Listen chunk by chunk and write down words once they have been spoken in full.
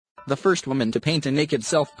The first woman to paint a naked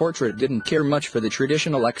self-portrait didn't care much for the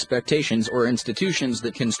traditional expectations or institutions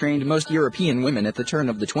that constrained most European women at the turn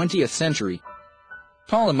of the 20th century.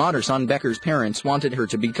 Paula Modersohn-Becker's parents wanted her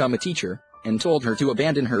to become a teacher, and told her to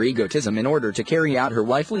abandon her egotism in order to carry out her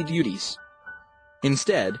wifely duties.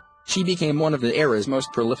 Instead, she became one of the era's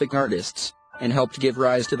most prolific artists, and helped give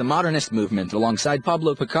rise to the modernist movement alongside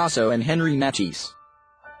Pablo Picasso and Henri Matisse.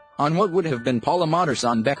 On what would have been Paula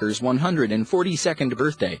Modersohn-Becker's 142nd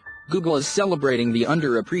birthday, Google is celebrating the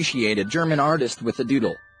underappreciated German artist with the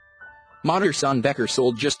doodle. Modersohn-Becker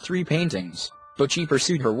sold just 3 paintings, but she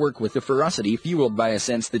pursued her work with a ferocity fueled by a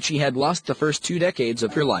sense that she had lost the first 2 decades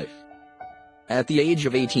of her life. At the age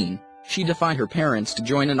of 18, she defied her parents to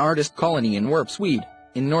join an artist colony in Warp, Sweden,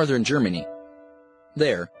 in northern Germany.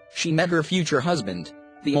 There, she met her future husband,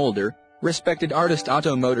 the older, respected artist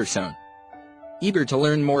Otto Modersohn. Eager to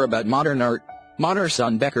learn more about modern art,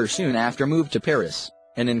 Modersohn-Becker soon after moved to Paris,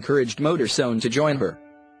 and encouraged Modersohn to join her.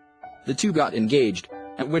 The two got engaged,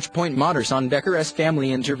 at which point Modersohn-Becker's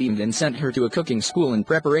family intervened and sent her to a cooking school in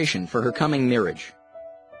preparation for her coming marriage.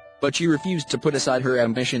 But she refused to put aside her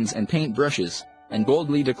ambitions and paintbrushes, and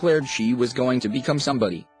boldly declared she was going to become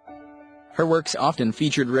somebody. Her works often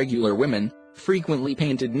featured regular women, frequently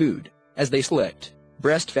painted nude, as they slicked,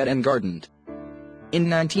 breastfed and gardened. In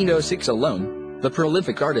 1906 alone, the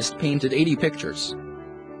prolific artist painted 80 pictures.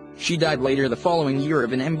 She died later the following year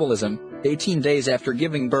of an embolism, 18 days after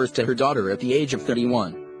giving birth to her daughter at the age of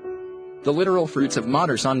 31. The literal fruits of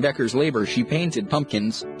Modersohn-Becker's labor, she painted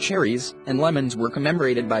pumpkins, cherries, and lemons, were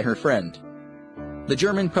commemorated by her friend. The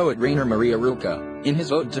German poet Rainer Maria Rilke, in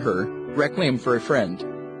his ode to her, Requiem for a Friend.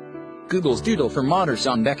 Google's doodle for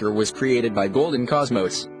Modersohn-Becker was created by Golden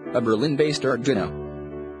Cosmos, a Berlin-based art duo.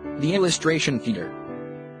 The illustration feeder,